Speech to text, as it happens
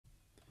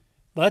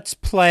Let's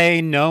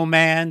play No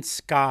Man's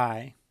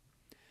Sky.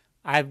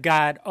 I've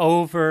got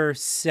over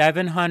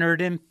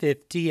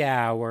 750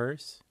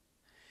 hours,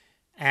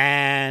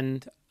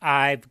 and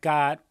I've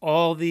got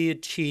all the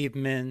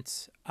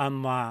achievements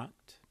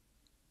unlocked.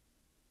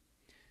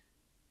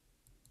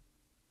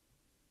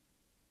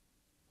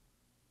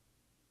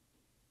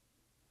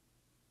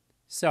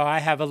 So I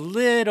have a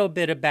little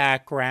bit of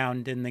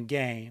background in the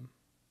game.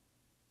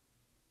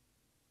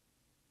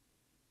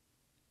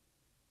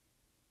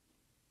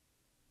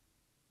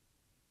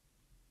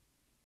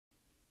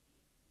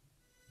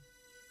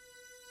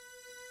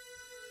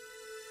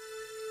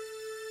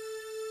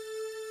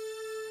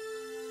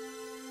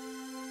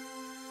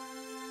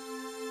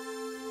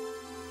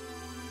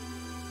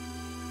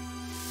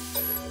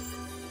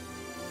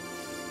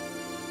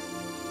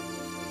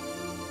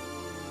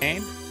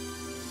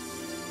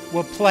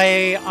 We'll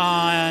play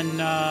on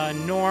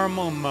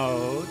normal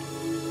mode.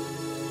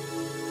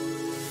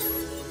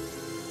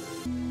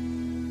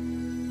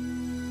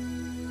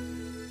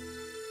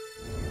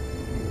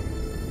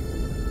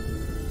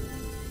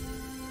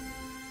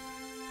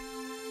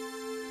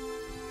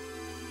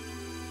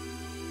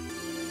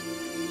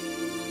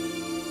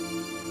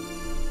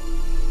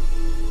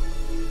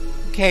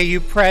 Okay, you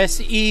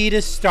press E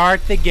to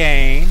start the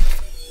game.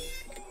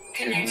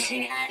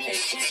 Commencing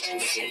Atlas System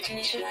Suit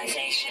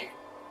Initialization.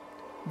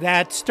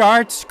 That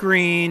start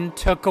screen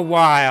took a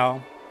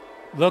while.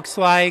 Looks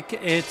like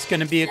it's going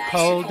to be a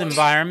cold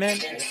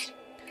environment.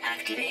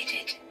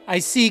 Activated. I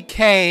see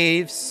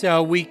caves,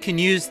 so we can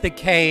use the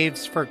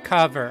caves for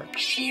cover.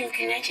 Shield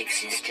kinetic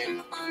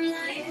system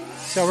online.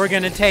 So we're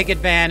going to take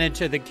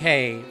advantage of the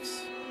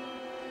caves.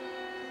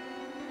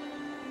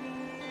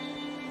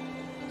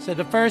 So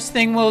the first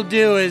thing we'll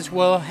do is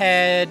we'll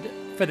head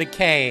for the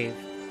cave.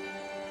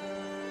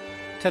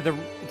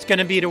 It's going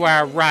to be to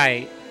our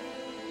right.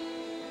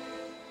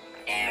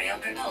 Aerial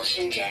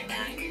propulsion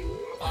jetpack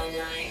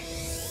online.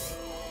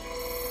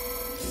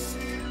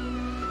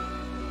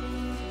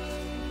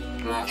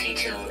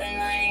 Multi-tool and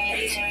mining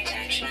laser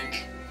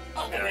attachment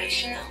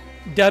operational.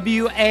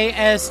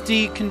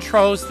 WASD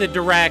controls the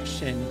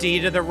direction. D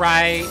to the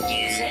right.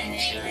 User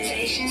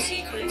initialization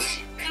sequence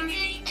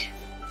complete.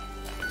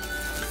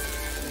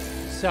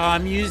 So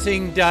I'm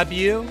using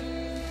W.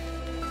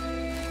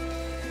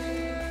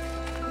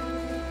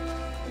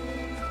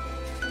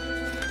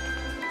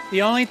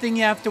 The only thing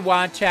you have to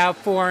watch out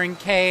for in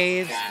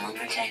caves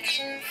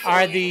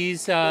are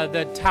these,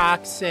 the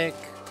toxic,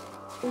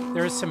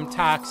 there's some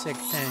toxic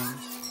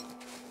things.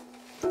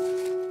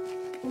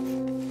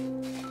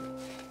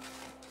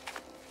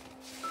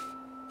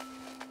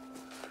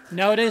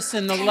 Notice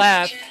in the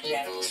left,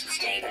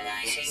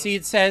 see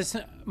it says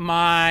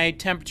my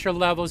temperature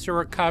levels are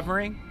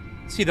recovering.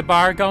 See the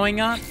bar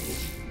going up?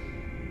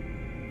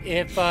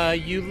 If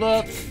you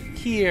look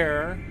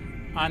here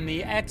on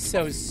the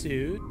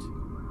exosuit,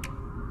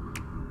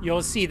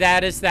 you'll see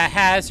that is the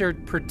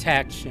hazard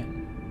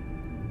protection.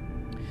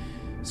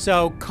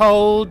 So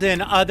cold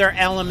and other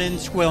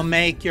elements will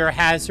make your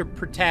hazard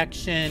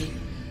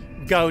protection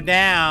go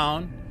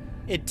down.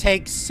 It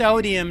takes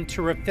sodium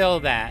to refill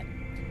that.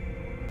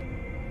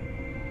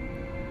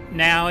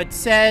 Now it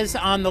says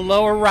on the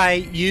lower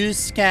right, use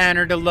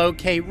scanner to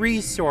locate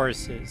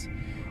resources.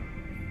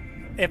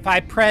 If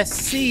I press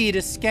C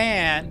to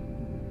scan,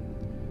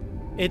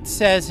 it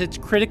says it's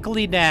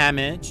critically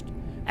damaged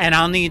and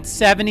I'll need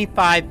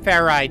 75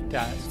 ferrite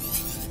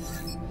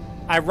dust.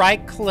 I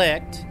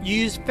right-clicked.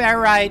 Use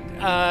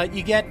ferrite.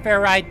 You get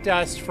ferrite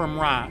dust from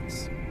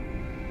rocks.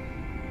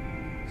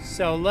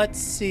 So let's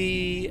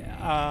see.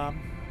 Well,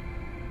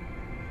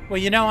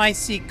 you know, I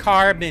see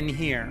carbon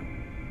here.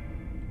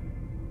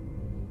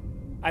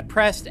 I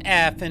pressed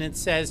F and it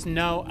says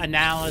no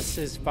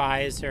analysis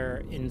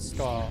visor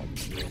installed.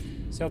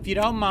 So if you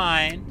don't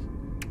mind,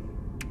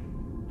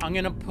 I'm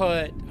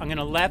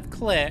gonna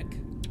left-click.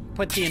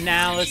 Put the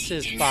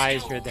analysis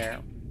visor there.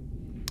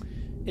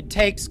 It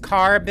takes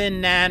carbon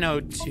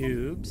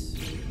nanotubes.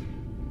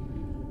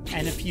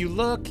 And if you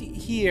look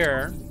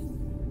here,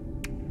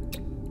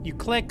 you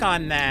click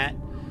on that,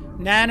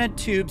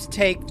 nanotubes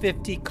take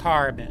 50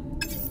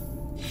 carbon.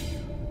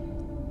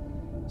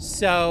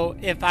 So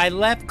if I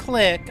left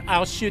click,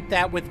 I'll shoot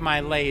that with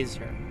my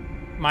laser,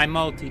 my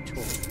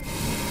multi-tool.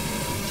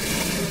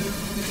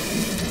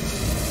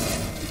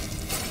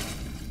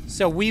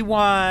 So we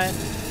want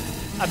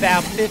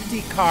about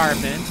 50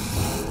 carbon.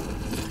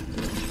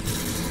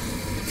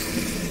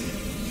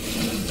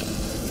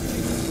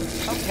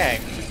 Okay.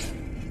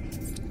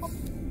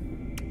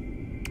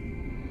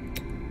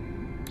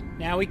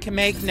 Now we can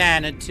make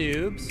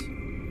nanotubes.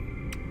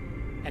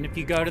 And if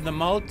you go to the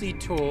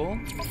multi-tool,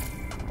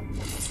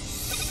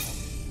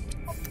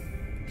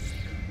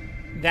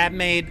 that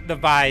made the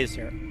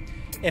visor.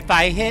 If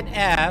I hit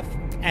F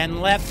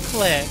and left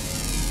click,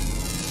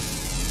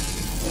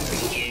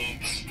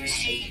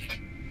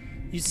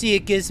 you see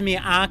it gives me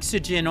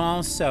oxygen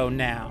also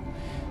now.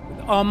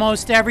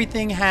 Almost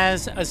everything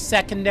has a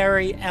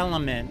secondary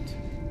element,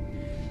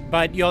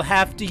 but you'll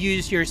have to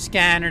use your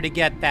scanner to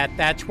get that.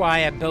 That's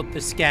why I built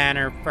the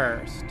scanner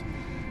first.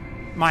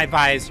 My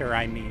visor,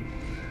 I mean.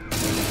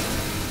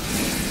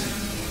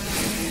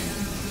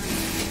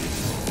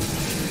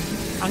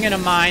 I'm gonna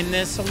mine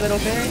this a little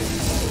bit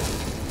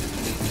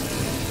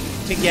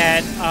to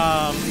get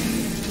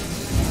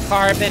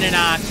carbon and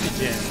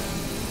oxygen.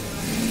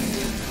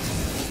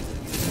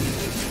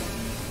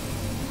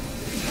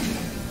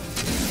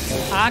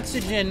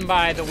 Oxygen,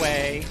 by the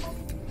way,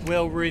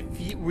 will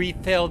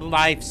refill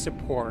life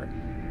support.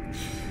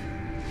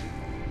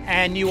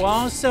 And you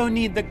also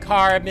need the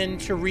carbon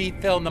to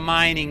refill the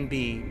mining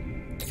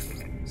beam.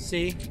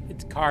 See?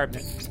 It's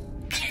carbon.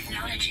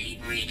 Technology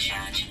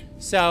recharge.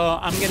 So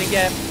I'm going to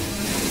get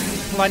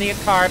plenty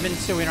of carbon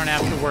so we don't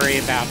have to worry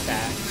about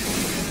that.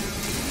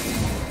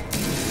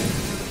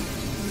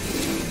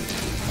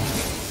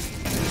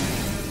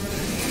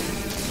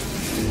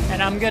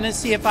 And I'm going to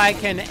see if I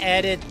can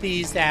edit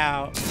these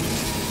out.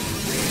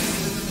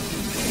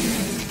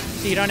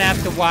 So you don't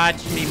have to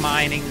watch me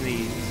mining these.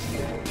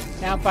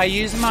 Now if I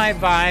use my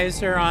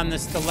visor on the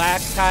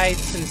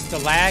stalactites and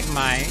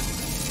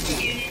stalagmites,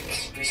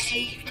 Units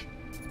received.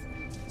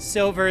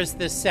 silver is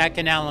the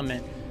second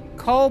element.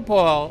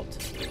 Cobalt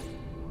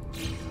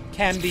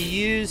can be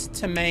used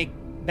to make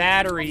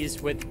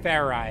batteries with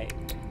ferrite.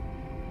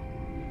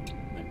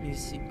 Let me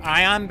see.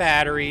 Ion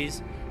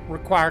batteries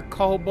require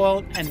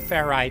cobalt and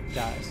ferrite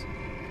does.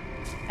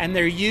 And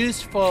they're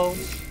useful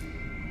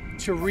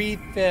to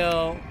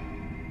refill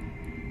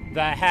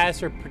the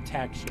hazard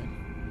protection.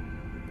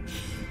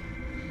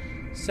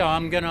 So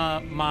I'm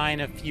gonna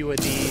mine a few of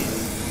these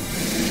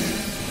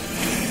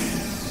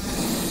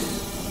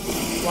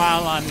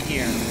while I'm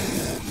here.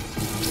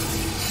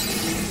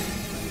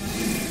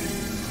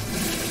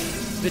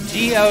 The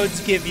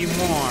geodes give you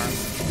more.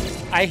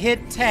 I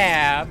hit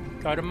tab,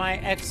 go to my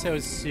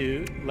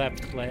exosuit,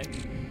 left click,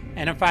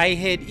 and if I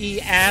hit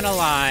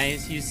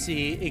E-analyze, you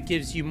see it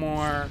gives you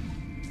more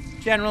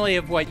generally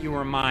of what you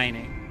were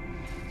mining.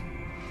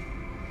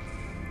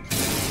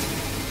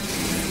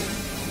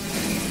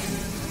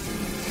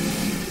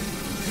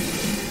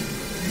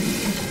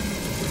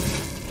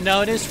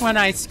 Notice when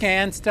I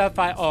scan stuff,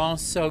 I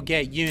also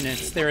get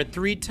units. There are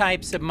 3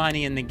 types of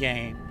money in the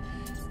game.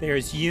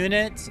 There's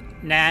units,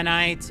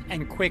 nanites,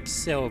 and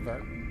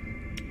quicksilver.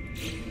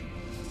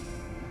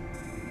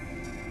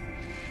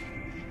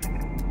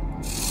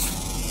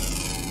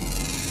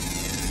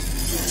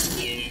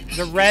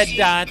 The red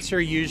dots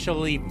are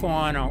usually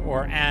fauna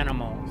or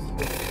animals.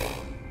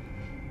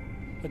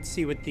 Let's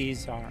see what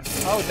these are.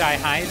 Oh,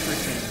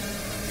 dihydrogen.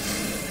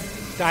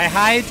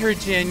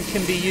 Dihydrogen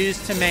can be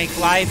used to make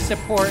life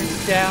support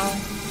gel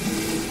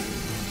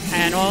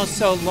and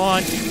also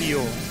launch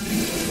fuel.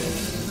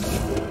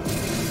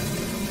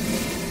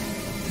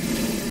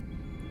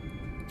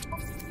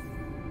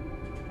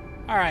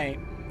 All right,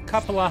 a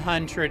couple of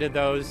hundred of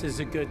those is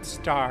a good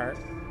start.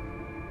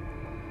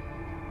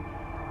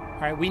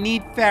 All right, we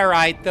need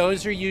ferrite.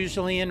 Those are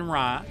usually in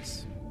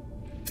rocks.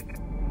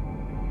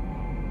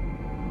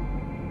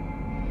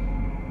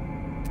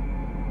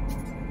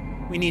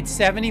 We need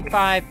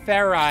 75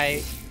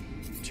 ferrite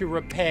to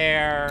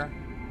repair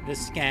the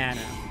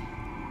scanner.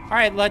 All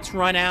right, let's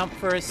run out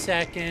for a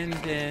second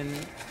and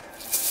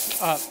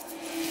up.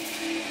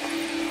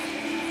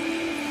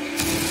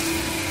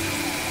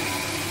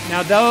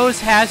 Now those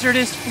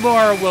hazardous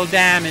flora will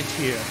damage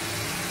you.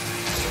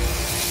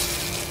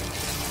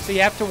 So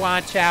you have to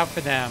watch out for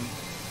them.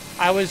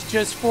 I was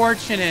just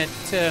fortunate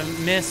to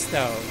miss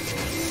those.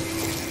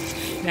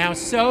 Now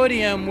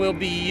sodium will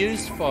be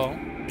useful.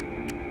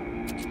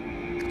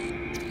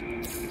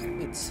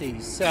 Let's see,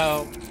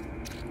 so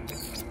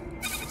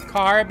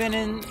carbon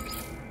and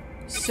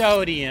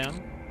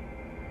sodium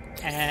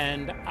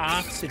and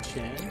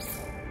oxygen.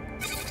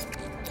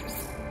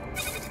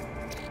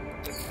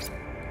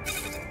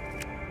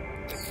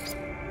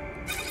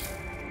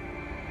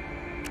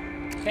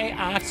 Okay,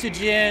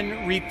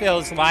 oxygen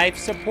refills life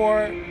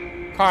support.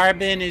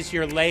 Carbon is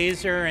your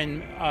laser,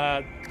 and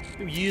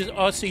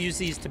also use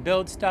these to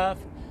build stuff.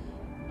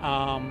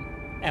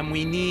 And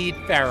we need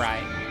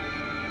ferrite.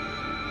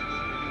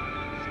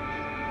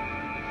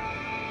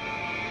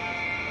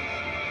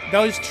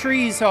 Those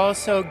trees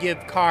also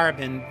give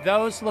carbon.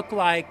 Those look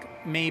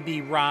like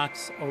maybe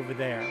rocks over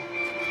there.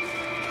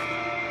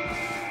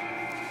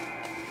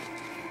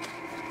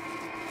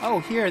 Oh,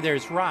 here,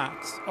 there's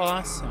rocks.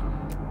 Awesome.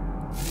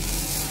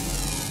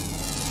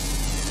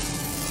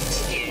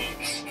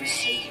 Units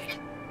received.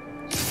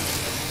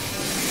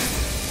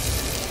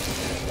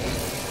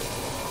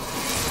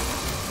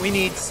 We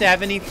need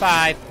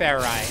 75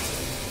 ferrite.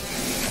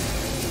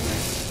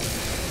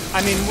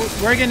 I mean,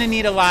 we're going to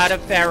need a lot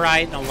of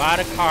ferrite and a lot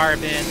of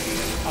carbon,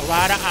 a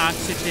lot of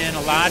oxygen,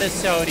 a lot of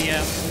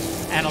sodium,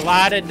 and a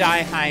lot of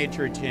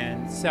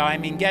dihydrogen. So, I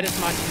mean, get as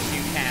much as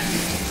you can.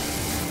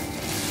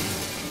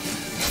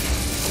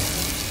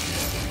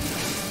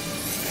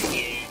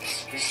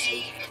 Units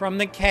received. From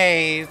the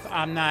cave,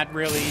 I'm not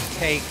really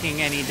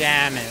taking any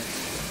damage.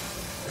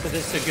 So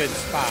this is a good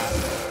spot.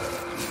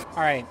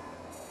 All right.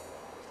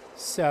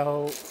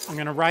 So I'm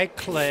going to right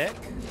click.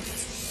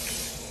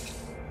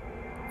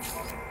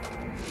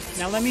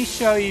 Now let me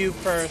show you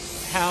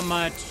first how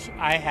much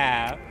I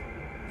have.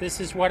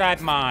 This is what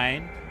I've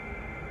mined.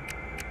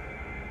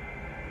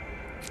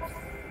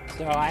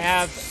 So I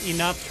have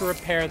enough to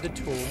repair the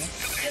tool.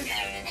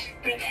 Component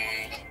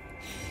repaired.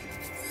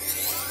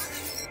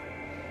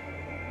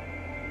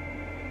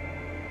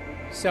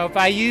 So if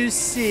I use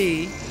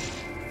C,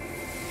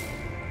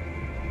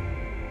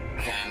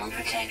 Thermal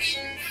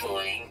protection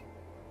falling.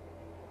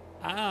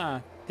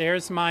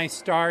 there's my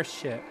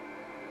starship.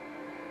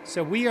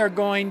 So we are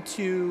going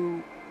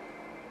to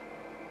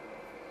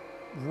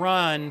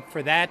run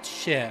for that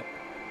ship.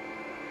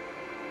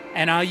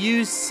 And I'll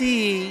use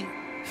C.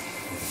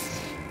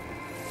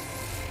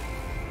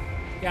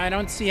 Yeah, I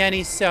don't see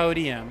any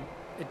sodium.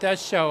 It does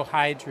show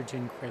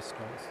hydrogen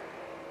crystals.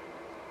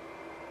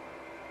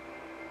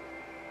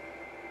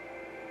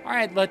 All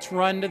right, let's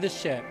run to the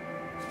ship.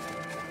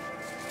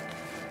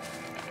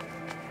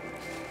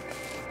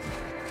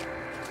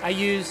 I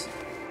use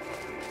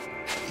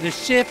the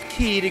shift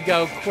key to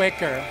go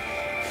quicker.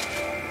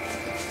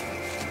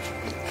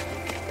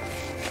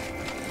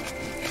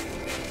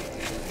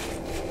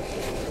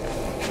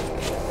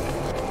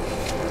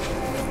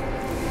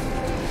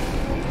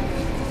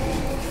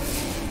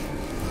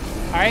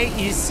 All right,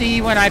 you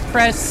see when I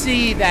press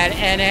C, that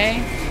NA,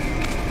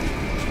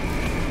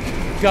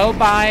 go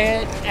by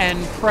it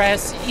and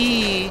press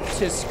E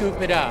to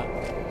scoop it up.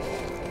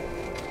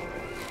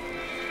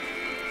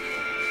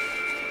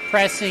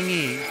 Pressing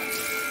E.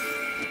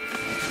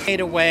 Fade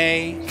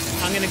away.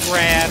 I'm going to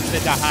grab the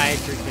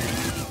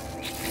dihydrogen.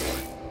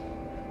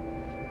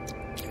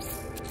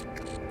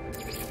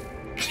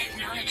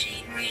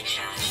 Technology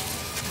recharge.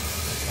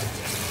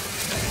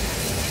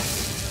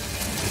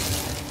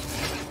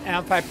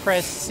 Now if I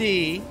press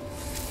C,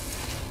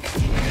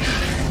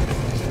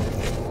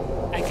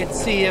 I can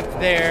see if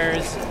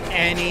there's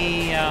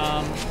any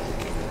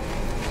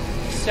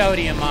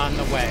sodium on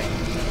the way.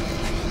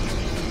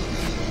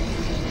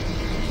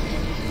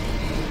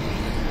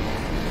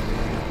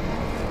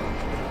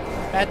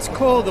 That's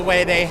cool the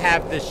way they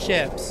have the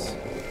ships.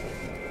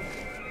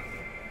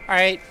 All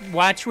right,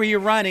 watch where you're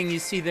running. You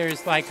see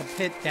there's like a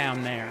pit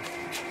down there.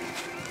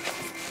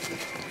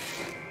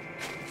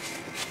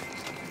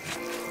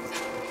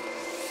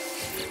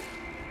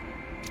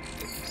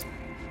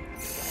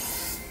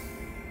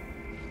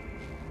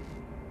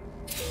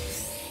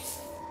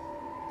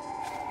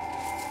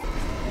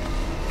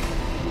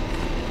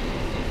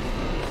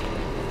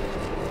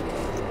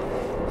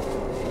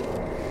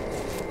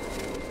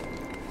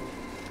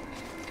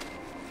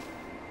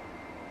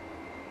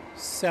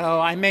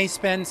 So I may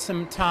spend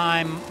some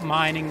time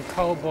mining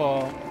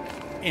cobalt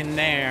in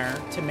there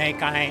to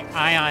make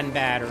ion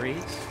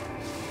batteries.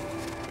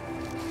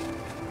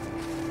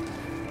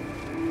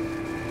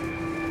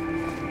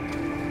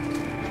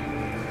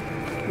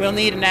 We'll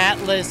need an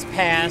Atlas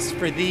pass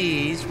for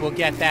these. We'll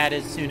get that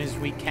as soon as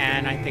we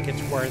can. I think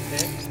it's worth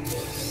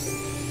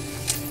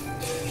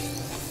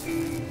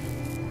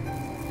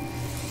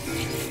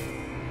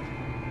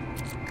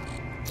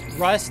it.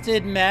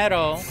 Rusted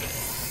metal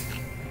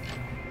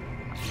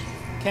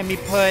can be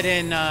put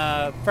in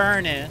a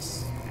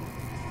furnace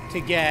to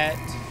get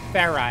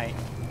ferrite.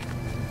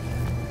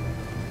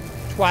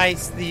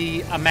 Twice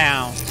the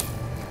amount.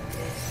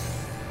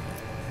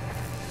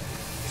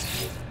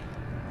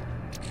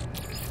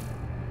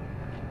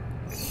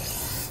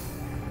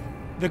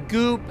 The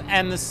goop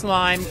and the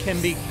slime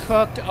can be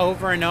cooked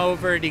over and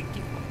over to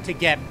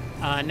get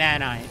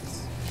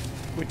nanites,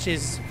 which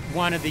is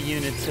one of the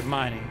units of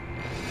money.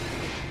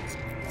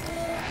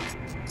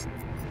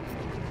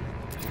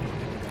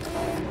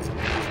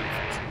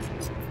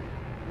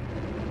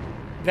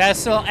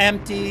 Vessel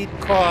emptied,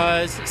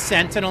 cause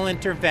sentinel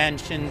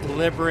intervention,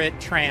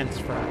 deliberate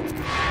transfer.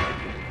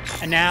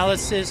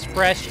 Analysis,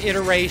 fresh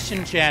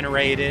iteration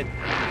generated.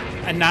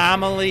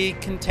 Anomaly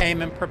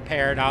containment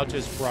prepared. I'll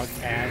just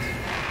broadcast.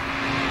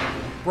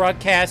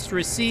 Broadcast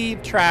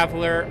received,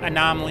 traveler,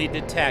 anomaly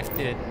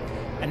detected.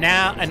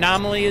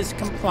 Anomaly is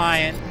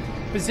compliant.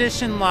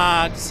 Position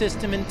log,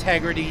 system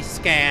integrity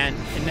scan,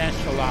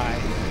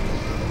 initialized.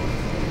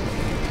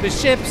 The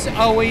ships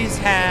always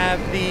have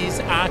these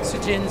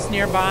oxygens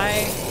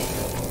nearby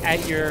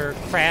at your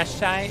crash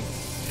site.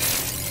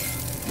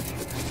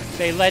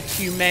 They let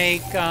you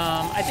make,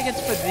 I think it's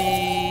for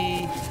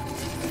the,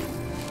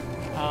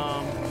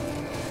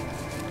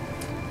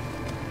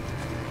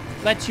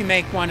 lets you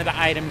make one of the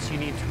items you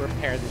need to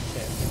repair the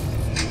ship.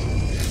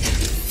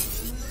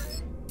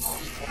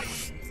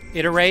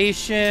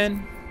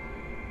 Iteration,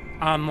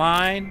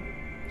 online,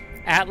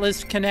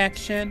 Atlas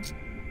connection,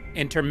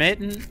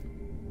 intermittent,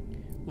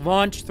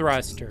 launch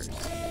thrusters,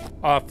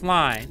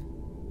 offline.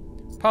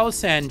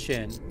 Pulse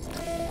engine,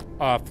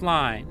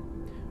 offline.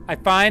 I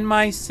find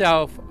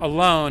myself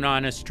alone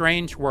on a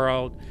strange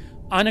world,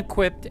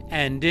 unequipped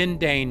and in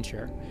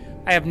danger.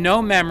 I have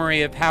no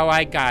memory of how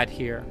I got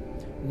here,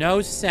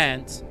 no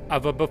sense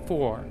of a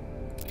before.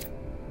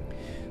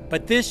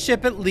 But this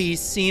ship at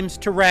least seems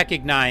to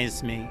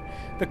recognize me.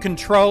 The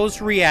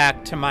controls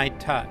react to my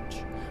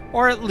touch,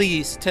 or at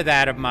least to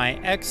that of my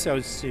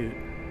exosuit.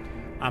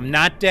 I'm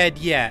not dead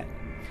yet.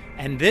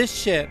 And this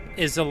ship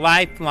is a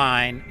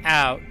lifeline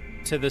out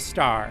to the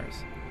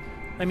stars.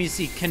 Let me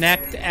see.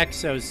 Connect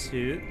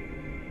exosuit.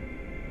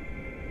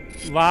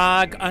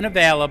 Log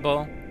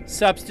unavailable.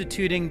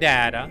 Substituting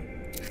data.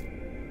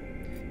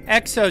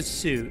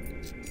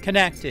 Exosuit.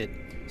 Connected.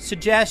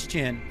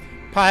 Suggestion.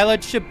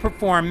 Pilot should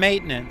perform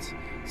maintenance.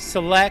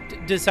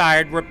 Select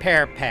desired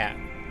repair path.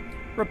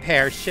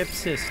 Repair ship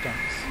systems.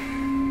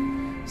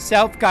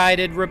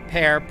 Self-guided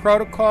repair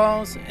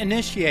protocols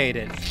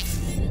initiated.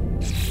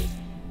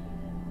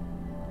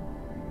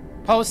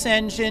 Pulse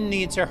engine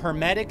needs a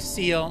hermetic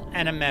seal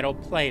and a metal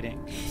plating.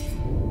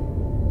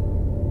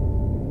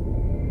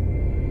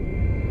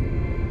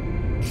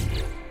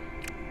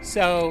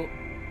 So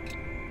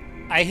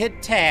I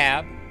hit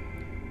tab.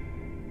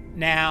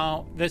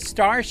 Now the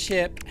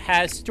Starship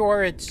has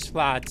storage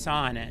slots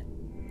on it.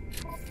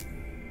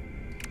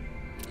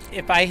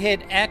 If I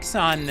hit X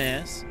on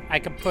this, I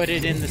can put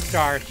it in the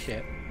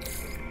Starship.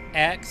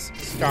 X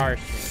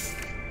Starship.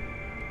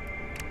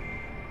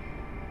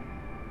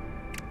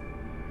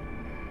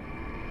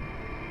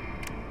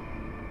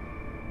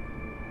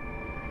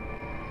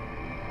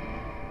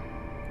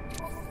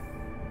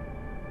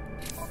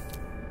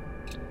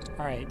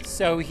 All right,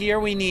 so here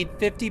we need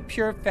 50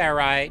 pure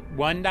ferrite,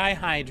 1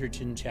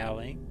 dihydrogen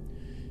jelly,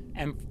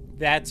 and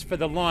that's for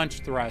the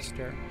launch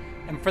thruster.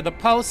 And for the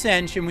pulse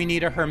engine, we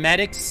need a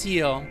hermetic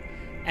seal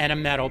and a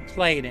metal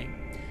plating.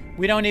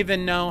 We don't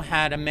even know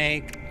how to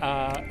make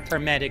a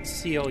hermetic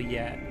seal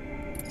yet.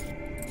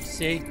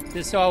 See,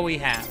 this is all we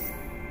have.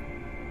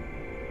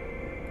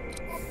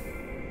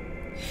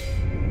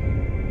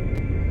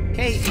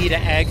 Okay, E to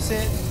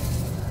exit.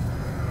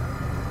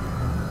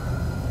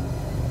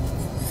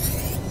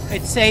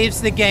 It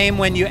saves the game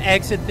when you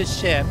exit the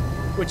ship,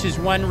 which is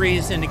one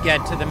reason to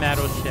get to the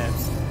metal ship.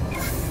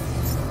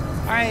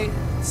 All right,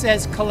 it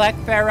says collect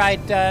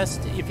ferrite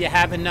dust. If you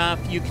have enough,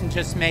 you can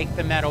just make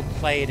the metal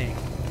plating.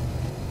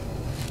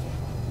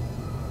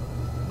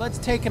 Let's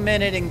take a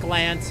minute and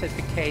glance at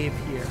the cave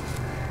here.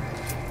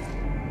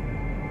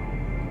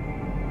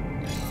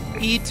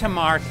 E to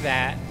mark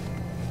that.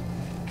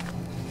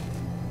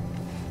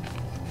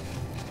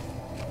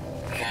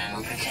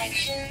 Thermal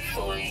protection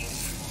falling.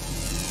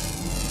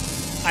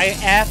 I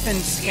F and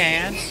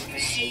scan.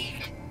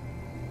 Received.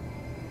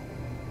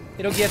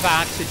 It'll give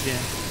oxygen.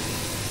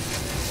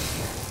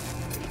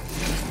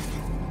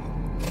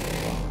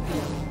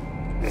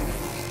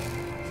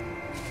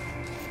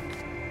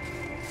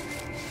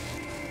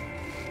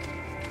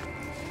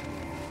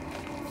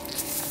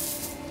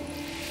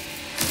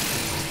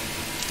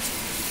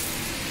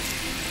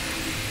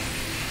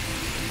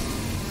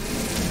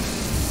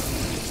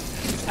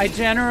 I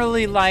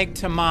generally like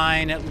to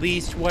mine at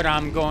least what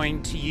I'm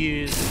going to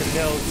use to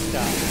build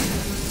stuff.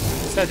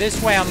 So this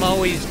way I'm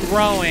always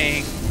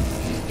growing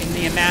in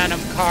the amount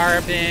of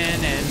carbon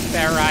and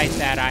ferrite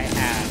that I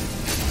have.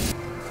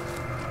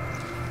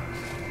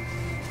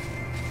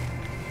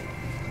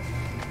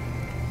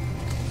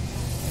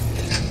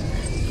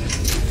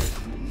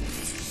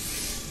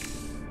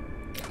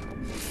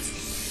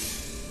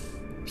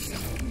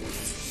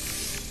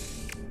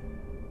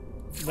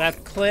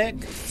 Left click.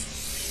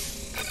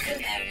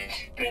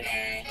 Component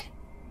prepared.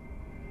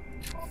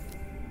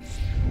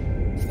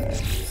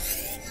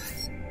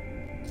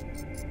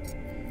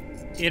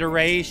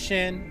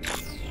 Iteration.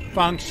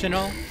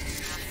 Functional.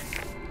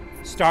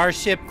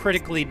 Starship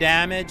critically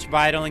damaged.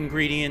 Vital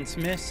ingredients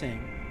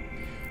missing.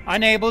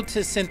 Unable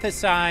to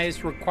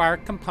synthesize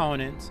required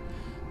components.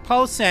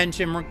 Pulse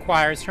engine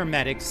requires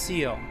hermetic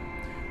seal.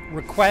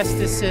 Request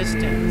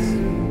assistance.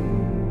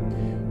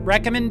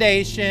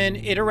 Recommendation,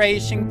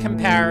 iteration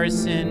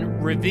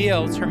comparison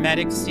reveals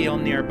hermetic seal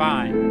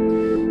nearby.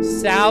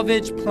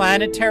 Salvage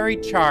planetary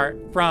chart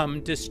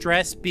from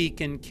distress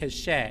beacon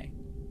cache.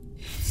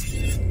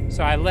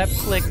 So I left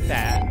click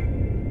that.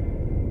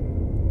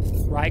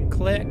 Right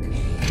click,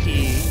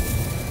 E.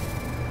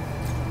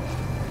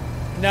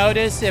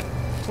 Notice it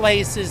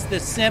places the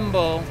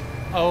symbol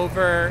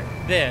over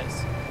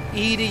this.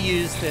 E to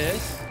use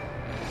this.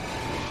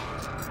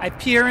 I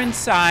peer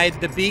inside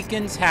the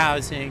beacon's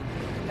housing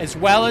as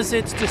well as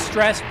its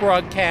distress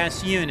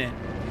broadcast unit.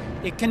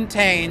 It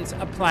contains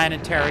a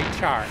planetary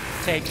chart.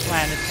 Take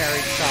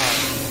planetary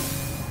chart.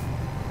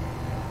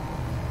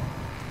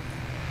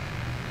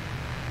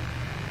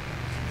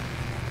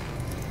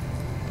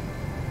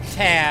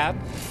 Tab.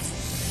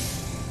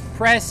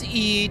 Press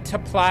E to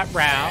plot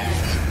route.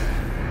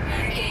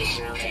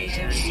 Navigational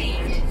data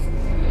received.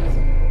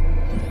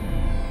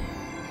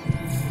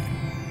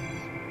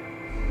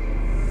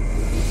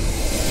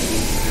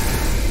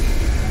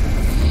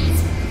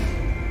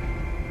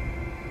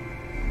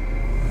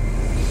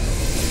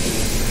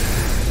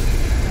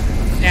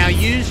 Now,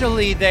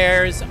 usually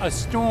there's a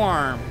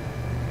storm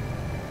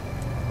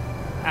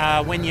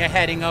when you're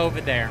heading over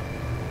there.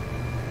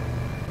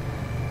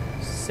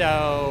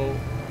 So,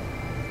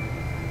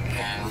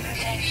 Thermal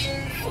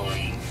protection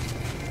falling.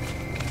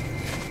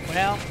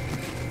 well,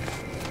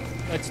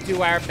 let's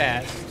do our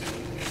best.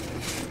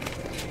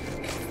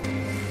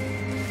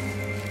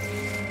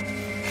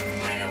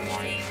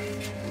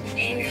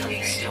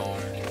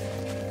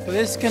 So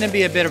this is going to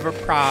be a bit of a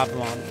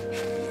problem.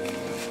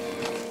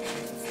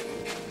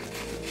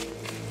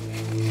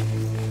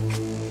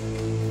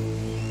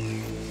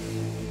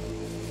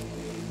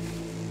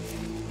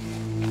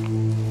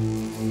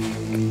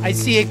 I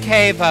see a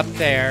cave up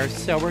there,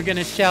 so we're going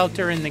to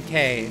shelter in the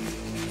cave.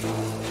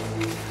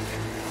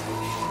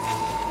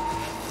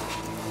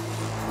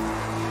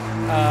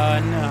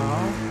 No.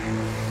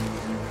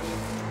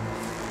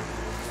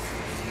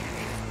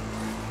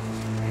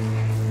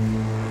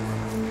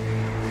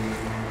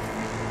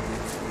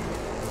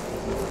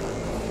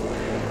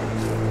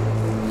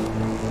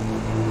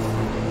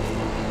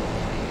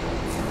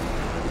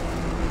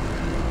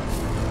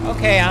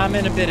 Okay, I'm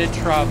in a bit of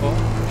trouble.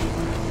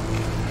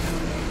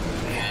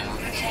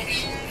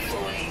 Protection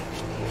void.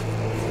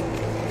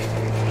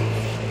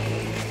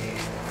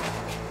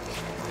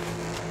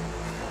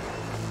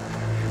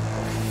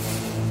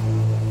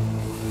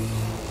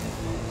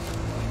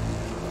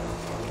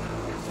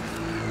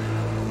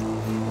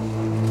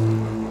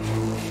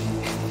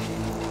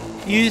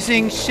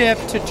 Using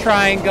shift to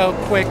try and go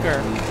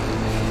quicker.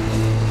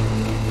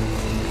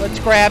 Let's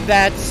grab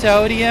that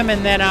sodium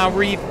and then I'll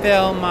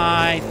refill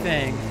my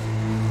thing.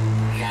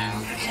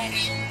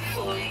 Protection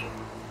void.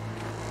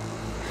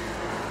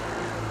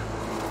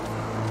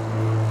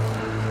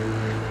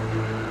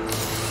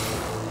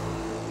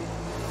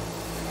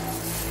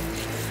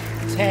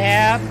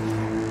 Tab,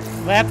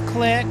 left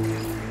click.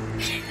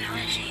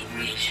 Technology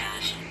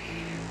recharge.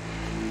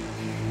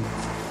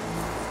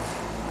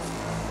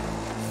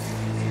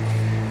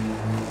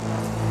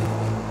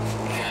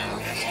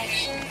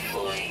 Protection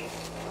void.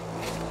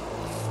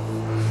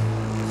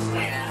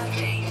 Weather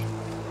update.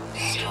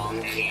 Storm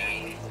clearing.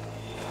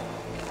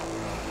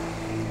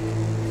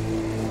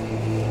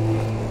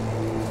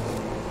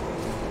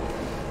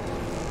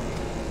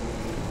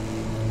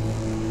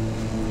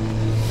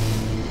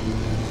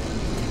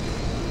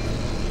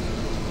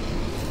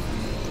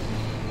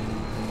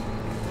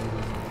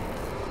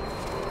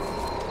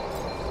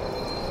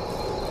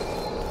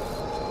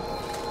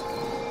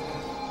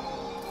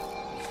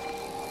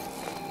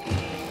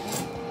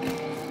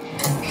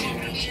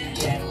 Temperature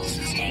levels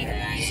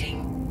stabilizing.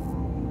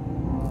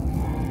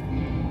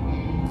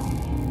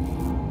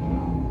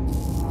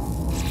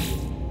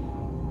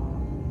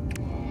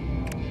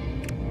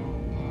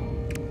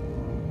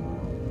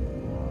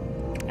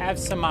 Have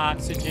some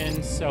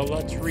oxygen, so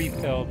let's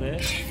refill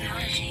this.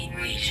 Technology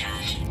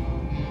recharge.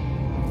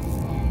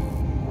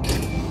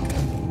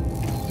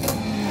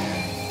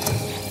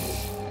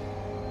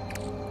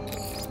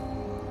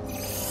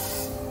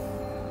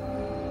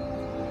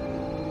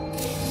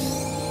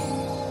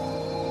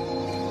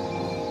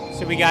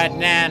 So we got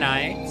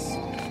nanites.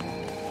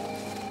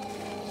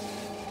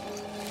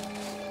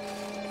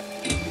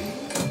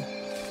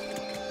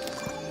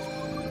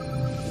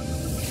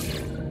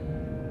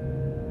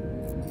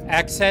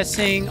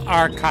 Accessing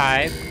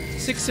archive.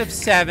 6 of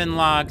 7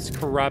 logs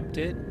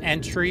corrupted.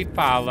 Entry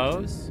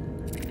follows.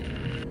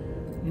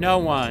 No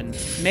one.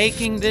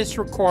 Making this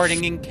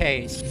recording in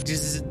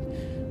case.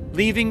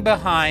 Leaving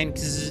behind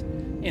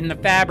in the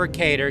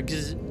fabricator.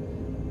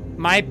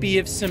 Might be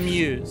of some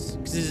use.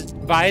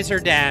 Visor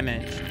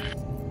damage.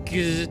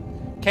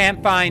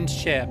 Can't find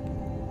ship.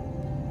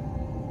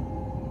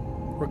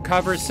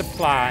 Recover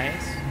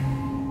supplies.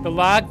 The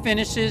log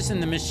finishes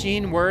and the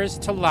machine whirs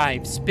to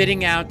life,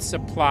 spitting out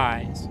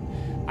supplies.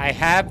 I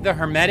have the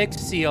hermetic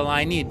seal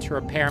I need to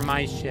repair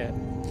my ship.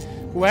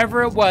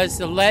 Whoever it was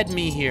that led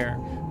me here,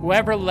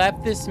 whoever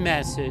left this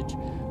message,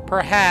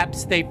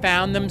 perhaps they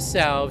found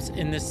themselves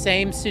in the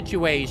same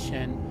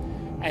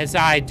situation as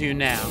I do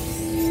now.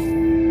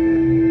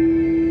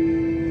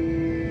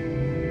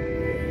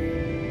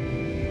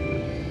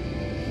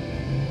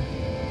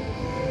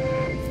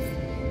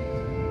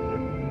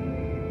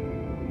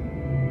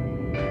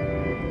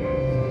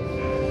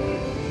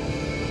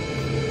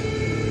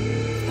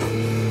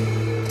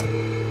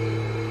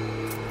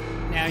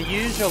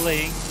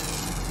 Usually,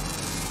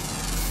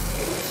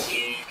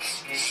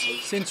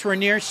 since we're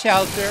near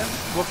shelter,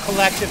 we'll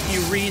collect a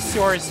few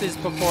resources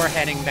before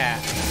heading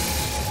back.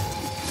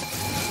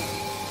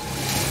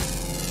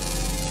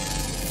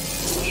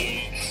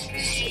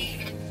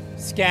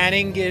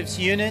 Scanning gives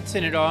units,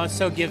 and it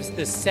also gives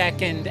the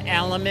second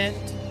element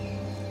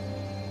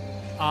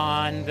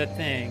on the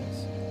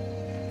things.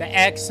 The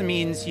X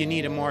means you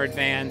need a more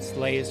advanced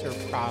laser,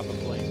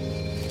 probably.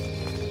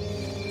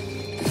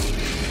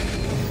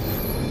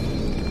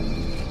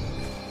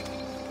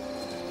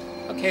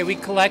 Okay, we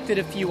collected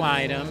a few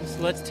items.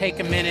 Let's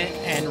take a minute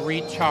and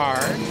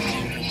recharge.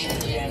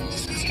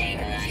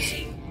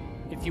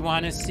 If you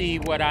want to see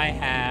what I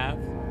have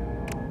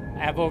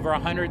over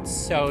 100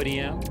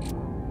 sodium,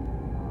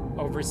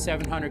 over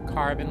 700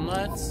 carbon.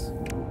 Let's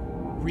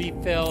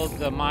refill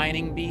the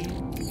mining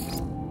beams.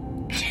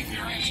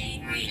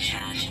 Technology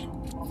recharge.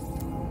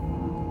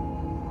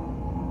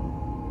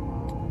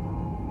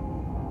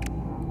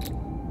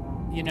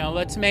 You know,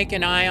 let's make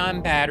an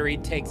ion battery.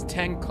 It takes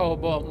 10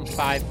 cobalt and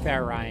 5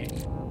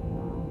 ferrite.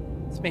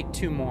 Let's make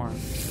 2 more.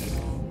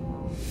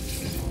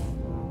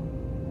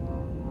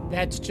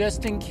 That's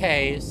just in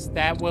case.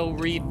 That will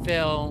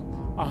refill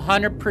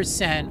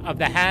 100% of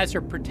the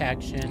hazard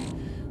protection,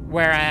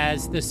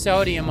 whereas the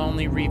sodium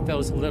only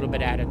refills a little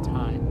bit at a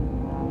time.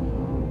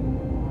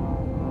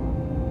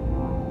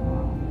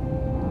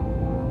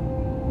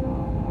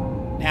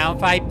 Now,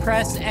 if I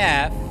press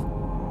F,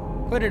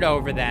 put it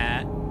over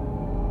that.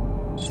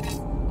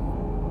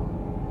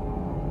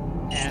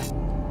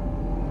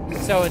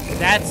 So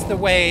that's the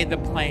way the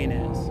plane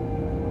is.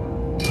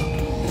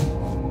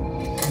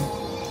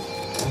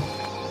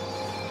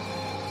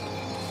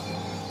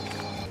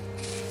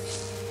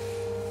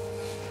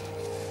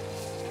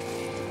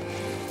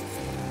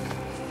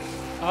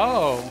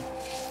 Oh,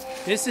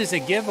 this is a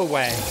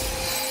giveaway.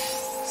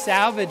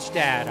 Salvage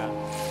data.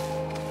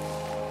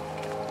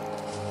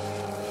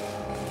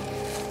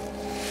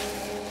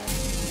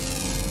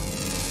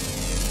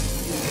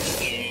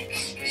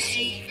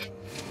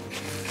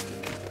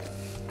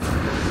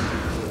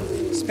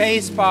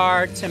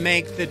 Spacebar to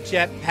make the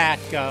jetpack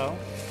go.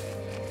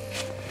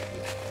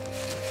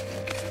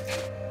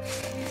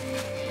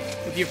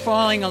 If you're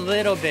falling a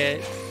little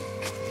bit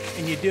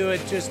and you do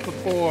it just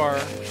before,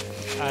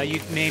 you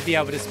may be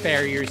able to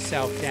spare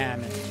yourself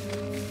damage.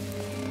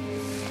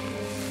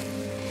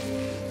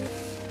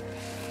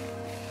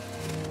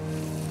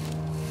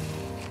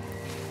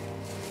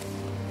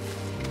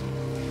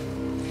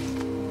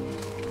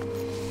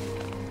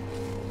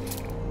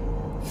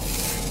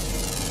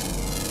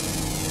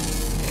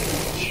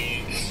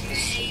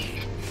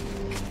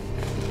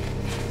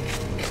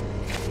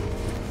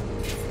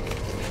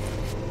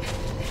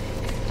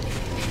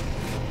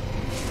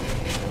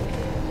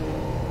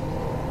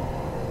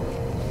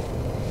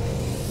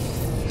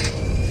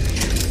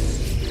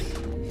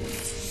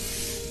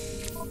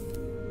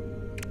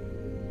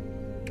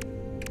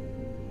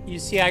 You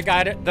see, I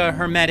got the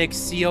hermetic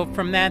seal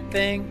from that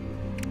thing.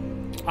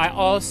 I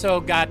also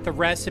got the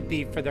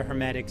recipe for the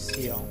hermetic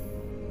seal.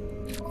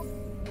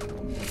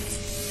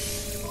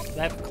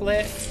 Left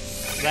click,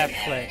 left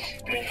click.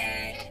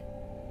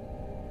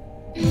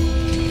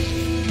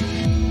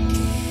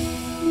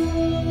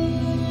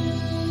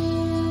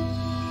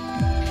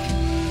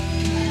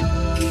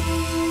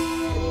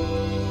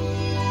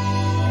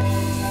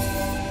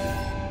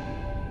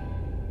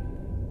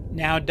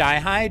 Now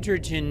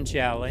dihydrogen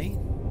jelly.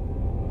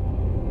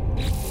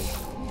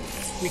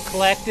 We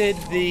collected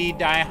the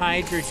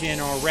dihydrogen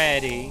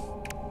already,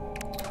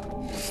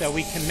 so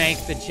we can make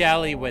the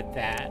jelly with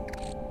that.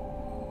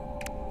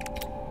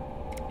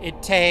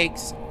 It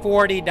takes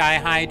 40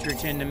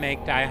 dihydrogen to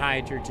make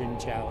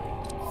dihydrogen jelly.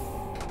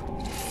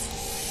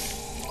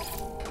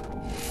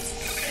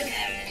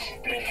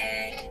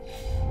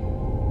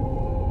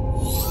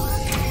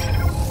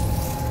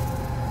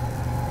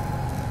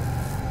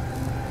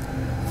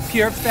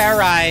 Pure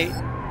ferrite,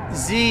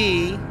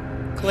 Z,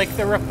 click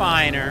the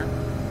refiner.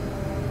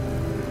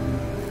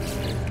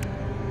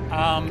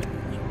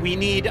 We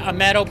need a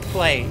metal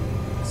plate.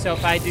 So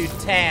if I do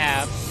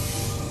tab,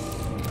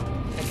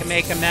 I can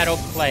make a metal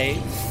plate.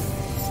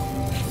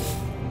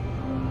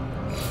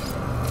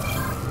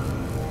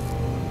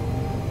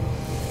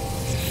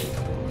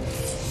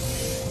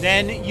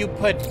 Then you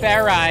put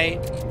ferrite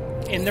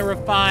in the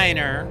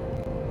refiner.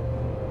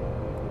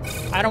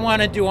 I don't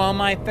want to do all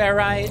my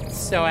ferrite,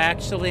 so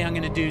actually I'm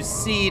going to do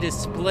C to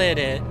split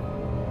it,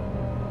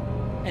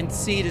 and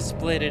C to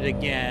split it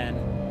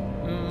again.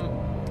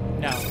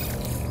 No.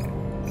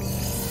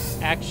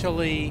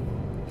 Actually,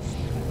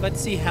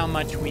 let's see how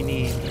much we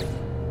need.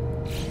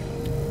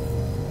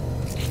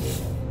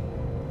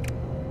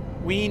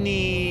 We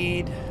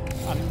need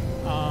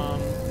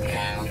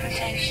ground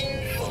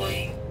protection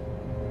fully.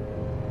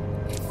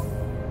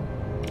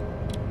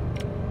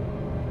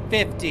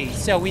 50.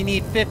 So we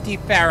need 50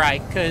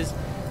 ferrite, because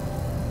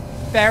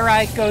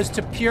ferrite goes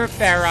to pure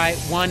ferrite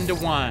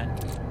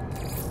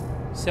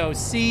 1-to-1. So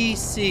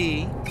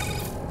CC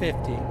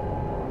 50.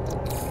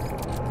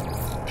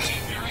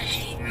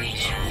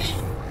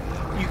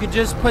 You could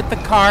just put the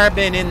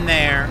carbon in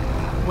there.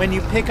 When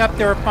you pick up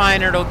the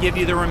refiner, it'll give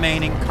you the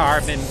remaining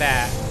carbon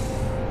back.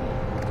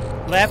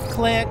 Left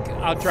click,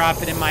 I'll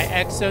drop it in my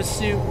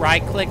exosuit.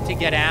 Right click to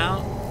get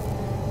out.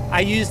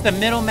 I use the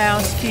middle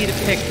mouse key to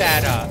pick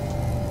that up.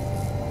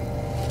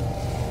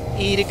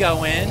 E to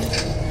go in.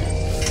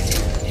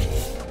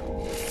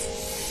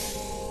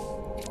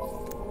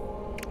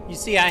 You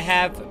see, I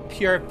have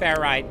pure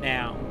ferrite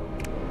now.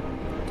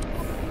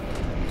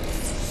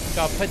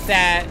 So I'll put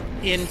that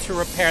in to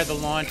repair the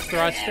launch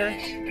thruster.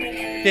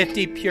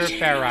 50 pure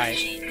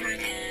ferrite.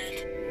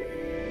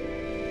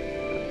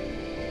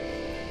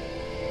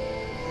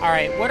 All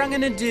right, what I'm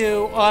going to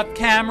do off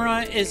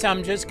camera is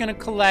I'm just going to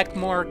collect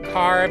more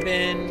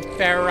carbon,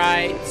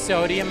 ferrite,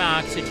 sodium,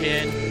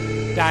 oxygen,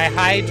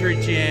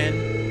 dihydrogen,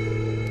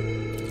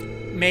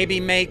 maybe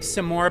make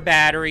some more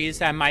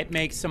batteries. I might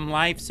make some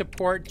life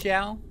support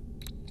gel,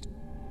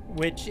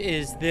 which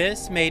is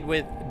this, made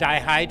with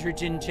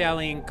dihydrogen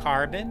jelly and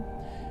carbon.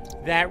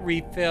 That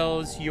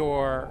refills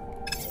your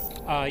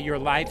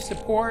life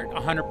support,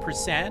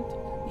 100%,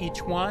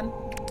 each one.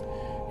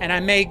 and I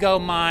may go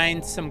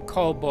mine some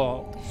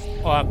cobalt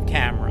off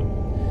camera.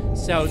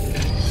 So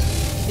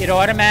it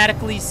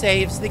automatically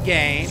saves the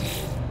game.